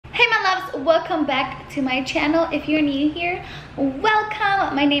loves, welcome back to my channel. If you're new here,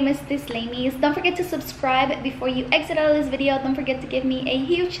 welcome. My name is Ladies. Don't forget to subscribe before you exit out of this video. Don't forget to give me a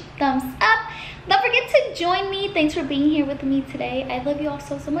huge thumbs up. Don't forget to join me. Thanks for being here with me today. I love you all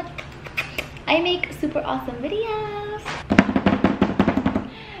so much. I make super awesome videos.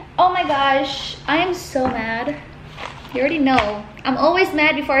 Oh my gosh, I am so mad. You already know I'm always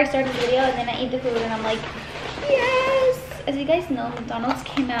mad before I start this video, and then I eat the food and I'm like, yes. As you guys know, McDonald's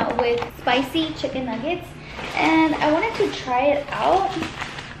came out with spicy chicken nuggets, and I wanted to try it out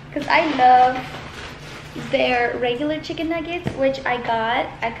because I love their regular chicken nuggets, which I got.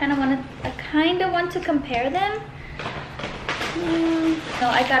 I kind of want to compare them. No,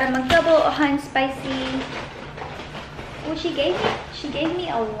 I got a McDouble, a Heinz spicy. Well, she gave me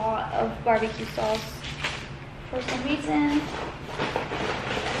a lot of barbecue sauce for some reason.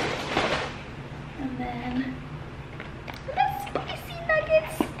 And then the spicy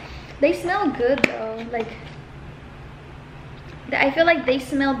nuggets. They smell good though. Like, I feel like they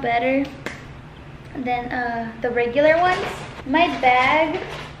smell better than the regular ones. My bag,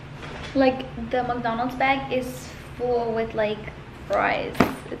 like the McDonald's bag, is full with like fries.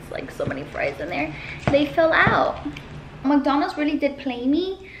 It's like so many fries in there. They fell out. McDonald's really did play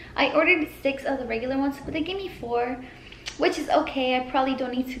me. I ordered 6 of the regular ones, but they gave me 4, which is okay. I probably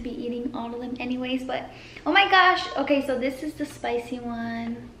don't need to be eating all of them anyways, but oh my gosh. Okay, so this is the spicy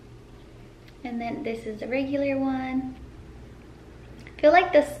one, and then this is the regular one. I feel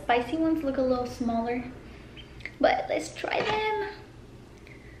like the spicy ones look a little smaller, but let's try them.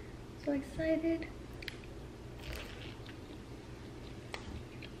 So excited.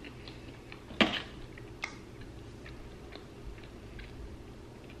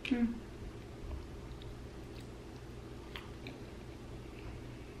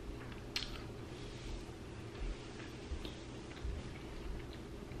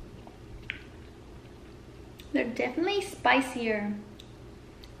 They're definitely spicier.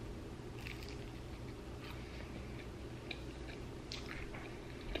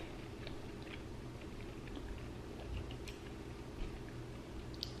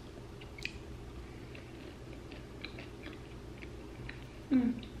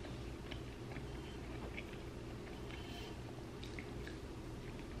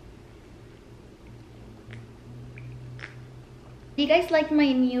 You guys like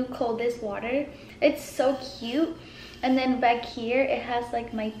my new coldest water? It's so cute. And then back here it has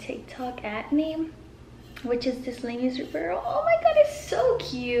like my TikTok ad name, which is this Lady's referral. Oh my god, it's so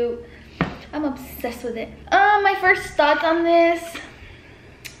cute. I'm obsessed with it. My first thoughts on this,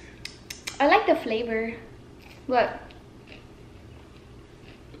 I like the flavor, but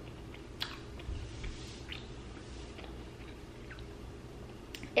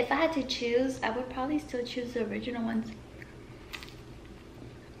if I had to choose, I would probably still choose the original ones.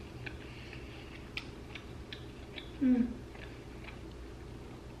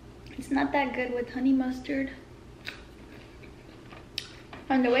 It's not that good with honey mustard.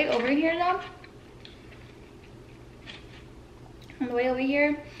 On the way over here though, I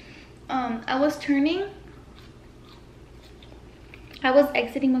was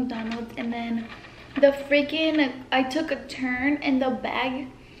exiting McDonald's, and then I took a turn and the bag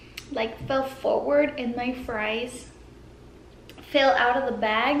like fell forward and my fries fell out of the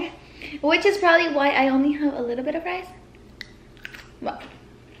bag, which is probably why I only have a little bit of fries. But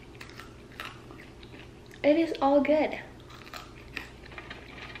it is all good.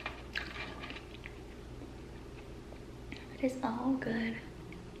 It is all good.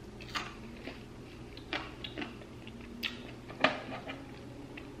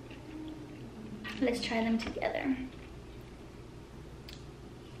 Let's try them together.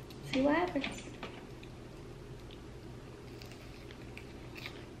 See what happens.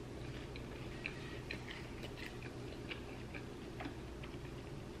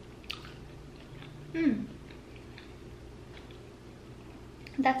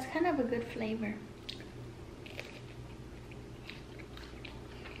 That's kind of a good flavor.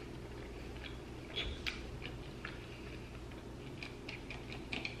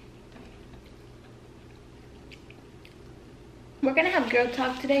 We're gonna have girl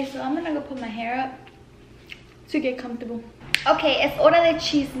talk today, so I'm gonna go put my hair up to get comfortable. Okay, es hora de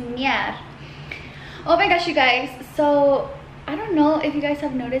chismear. Oh my gosh, you guys. So I don't know if you guys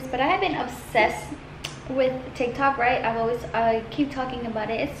have noticed, but I have been obsessed with TikTok, right? I keep talking about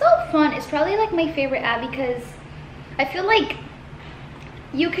it. It's so fun. It's probably like my favorite app because I feel like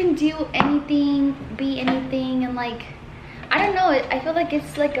you can do anything, be anything, and like, I don't know, I feel like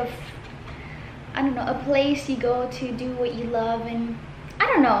it's like a place you go to do what you love, and I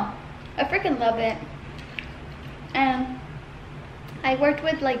don't know, I freaking love it. And I worked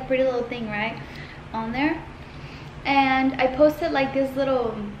with like Pretty Little Thing, right, on there, and I posted like this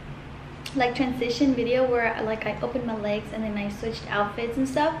little like transition video where like I opened my legs and then I switched outfits and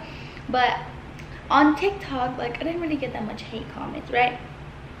stuff. But on TikTok, like I didn't really get that much hate comments, right?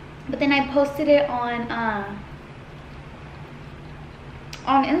 But then I posted it on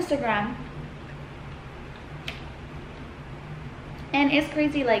Instagram, and it's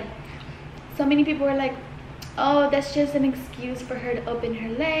crazy. Like so many people are like, oh, that's just an excuse for her to open her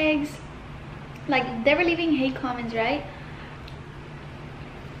legs. Like they were leaving hate comments, right?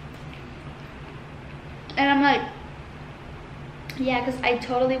 And I'm like, yeah, because I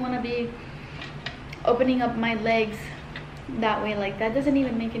totally want to be opening up my legs that way. Like that doesn't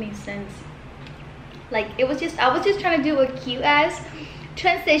even make any sense. Like I was just trying to do a cute ass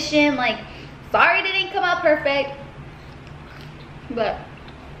transition. Like, sorry it didn't come out perfect, but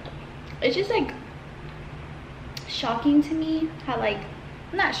it's just like shocking to me how, like,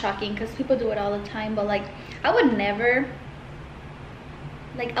 not shocking because people do it all the time, but like I would never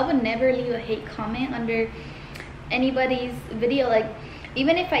leave a hate comment under anybody's video. Like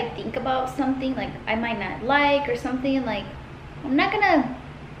even if I think about something like I might not like or something, like I'm not gonna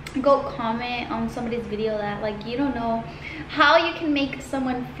go comment on somebody's video that, like, you don't know how you can make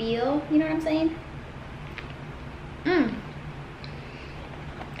someone feel, you know what I'm saying? And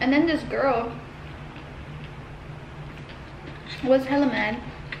then this girl was hella mad,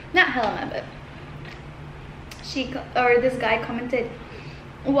 not hella mad, but this guy commented,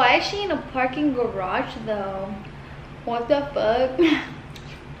 why is she in a parking garage though? What the fuck?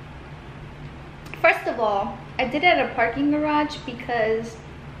 First of all, I did it at a parking garage because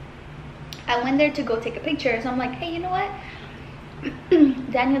I went there to go take a picture. So I'm like, hey, you know what?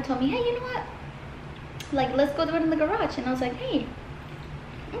 Daniel told me, hey, you know what? Like, let's go do it in the garage. And I was like, hey,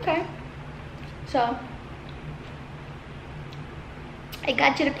 okay. So I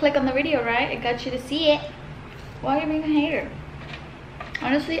got you to click on the video, right? I got you to see it. Why are you being a hater?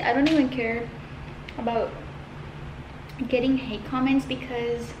 Honestly, I don't even care about getting hate comments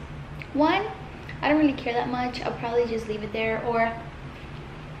because, one, I don't really care that much. I'll probably just leave it there, or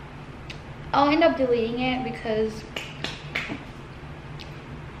I'll end up deleting it because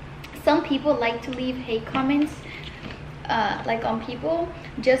some people like to leave hate comments like on people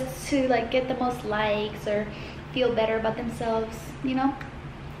just to like get the most likes or feel better about themselves, you know?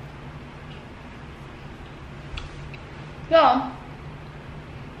 So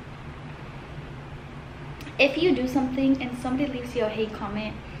if you do something and somebody leaves you a hate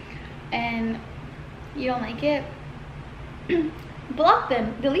comment and you don't like it, block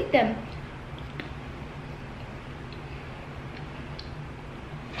them, delete them.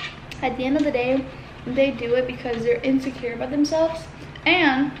 At the end of the day, they do it because they're insecure about themselves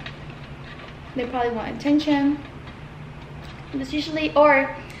and they probably want attention. It's usually,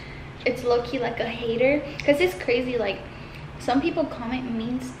 or it's low-key like a hater, because it's crazy. Like some people comment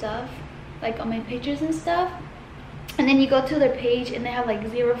mean stuff like on my pictures and stuff, and then you go to their page and they have like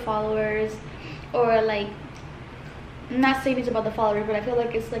 0 followers, or like, I'm not saying it's about the followers, but I feel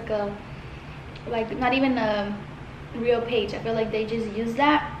like it's like a, like not even a real page. I feel like they just use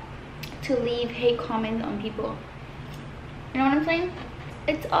that to leave hate comments on people. You know what I'm saying?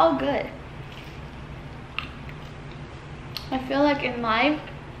 It's all good. I feel like in life,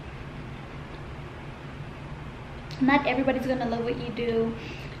 not everybody's gonna love what you do.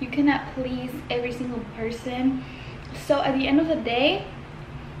 You cannot please every single person. So at the end of the day,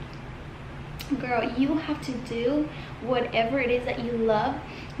 girl, you have to do whatever it is that you love,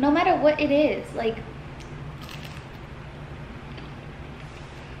 no matter what it is. Like,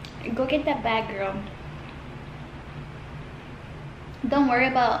 go get that bag, girl. Don't worry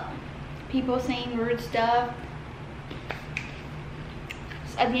about people saying rude stuff.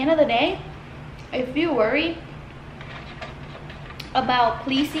 So at the end of the day, if you worry about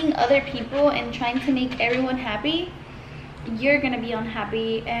pleasing other people and trying to make everyone happy, you're gonna be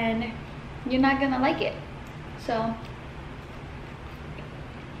unhappy and you're not gonna like it. So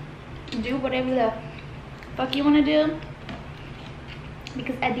do whatever the fuck you want to do,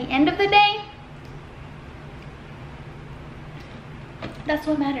 because at the end of the day, that's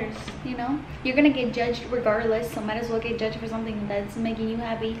what matters. You know, you're gonna get judged regardless, so might as well get judged for something that's making you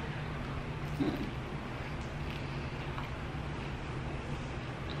happy.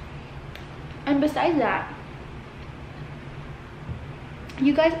 And besides that,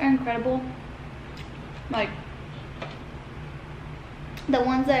 you guys are incredible. Like, the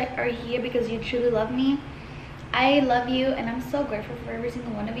ones that are here because you truly love me, I love you, and I'm so grateful for every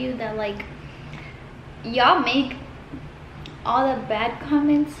single one of you that, like, y'all make all the bad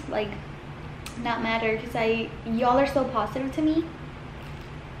comments like not matter, because y'all are so positive to me.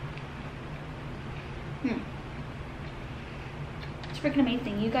 freaking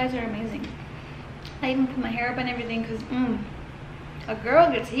amazing. You guys are amazing. I even put my hair up and everything because a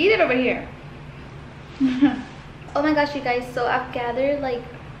girl gets heated over here. Oh my gosh, you guys, so I've gathered, like,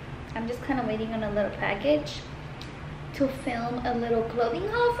 I'm just kind of waiting on a little package to film a little clothing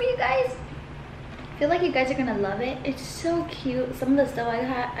haul for you guys. I feel like you guys are gonna love it. It's so cute. Some of the stuff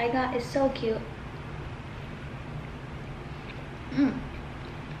I got is so cute.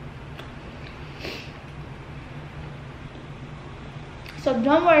 So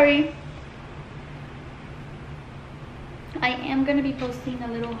don't worry, I am gonna be posting a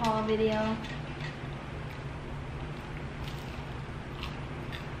little haul video.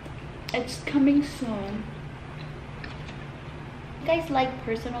 It's coming soon. You guys like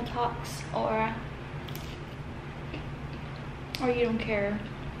personal talks or you don't care?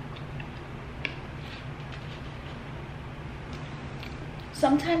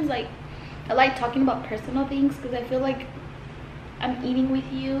 Sometimes, like, I like talking about personal things because I feel like I'm eating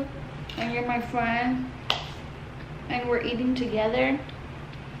with you and you're my friend and we're eating together.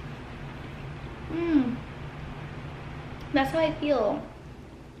 That's how I feel.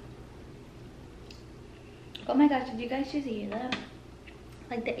 Oh my gosh, did you guys just hear that?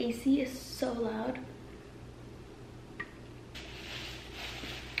 Like, the AC is so loud.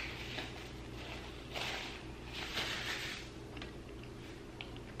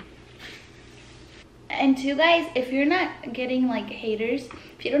 And two, guys, if you're not getting like haters,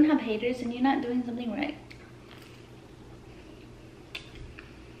 if you don't have haters, then you're not doing something right.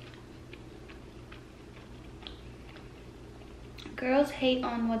 Girls hate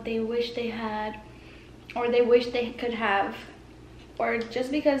on what they wish they had, or they wish they could have, or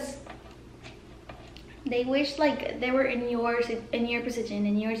just because they wish like they were in your position,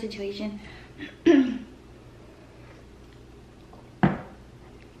 in your situation.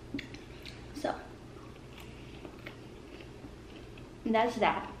 So that's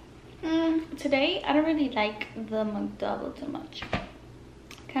that. Today I don't really like the McDouble too much.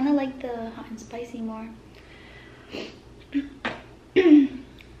 Kind of like the hot and spicy more.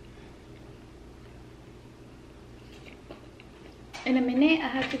 In a minute I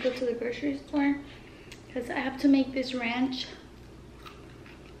have to go to the grocery store because I have to make this ranch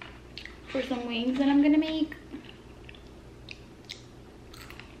for some wings that I'm gonna make.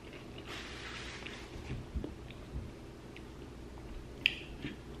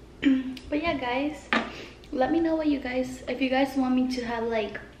 But yeah, guys, let me know what you guys, if you guys want me to have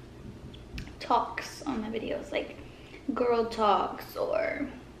like talks on my videos, like girl talks or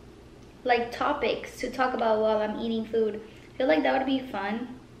like topics to talk about while I'm eating food. I feel like that would be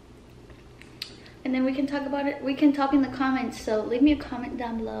fun. And then we can talk about it. We can talk in the comments. So leave me a comment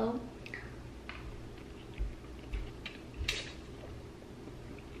down below.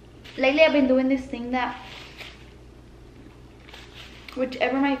 Lately I've been doing this thing that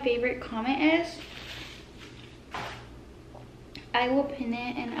whichever my favorite comment is, I will pin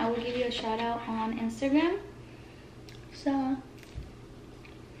it and I will give you a shout out on Instagram. So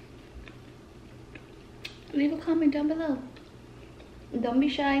leave a comment down below. Don't be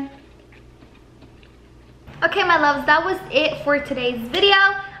shy. Okay, my loves, that was it for today's video.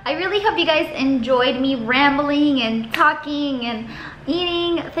 I really hope you guys enjoyed me rambling and talking and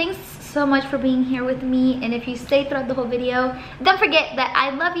eating. Thanks so much for being here with me, and if you stayed throughout the whole video, don't forget that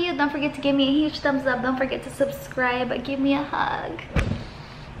I love you. Don't forget to give me a huge thumbs up. Don't forget to subscribe. Give me a hug.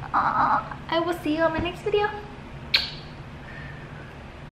 I will see you on my next video.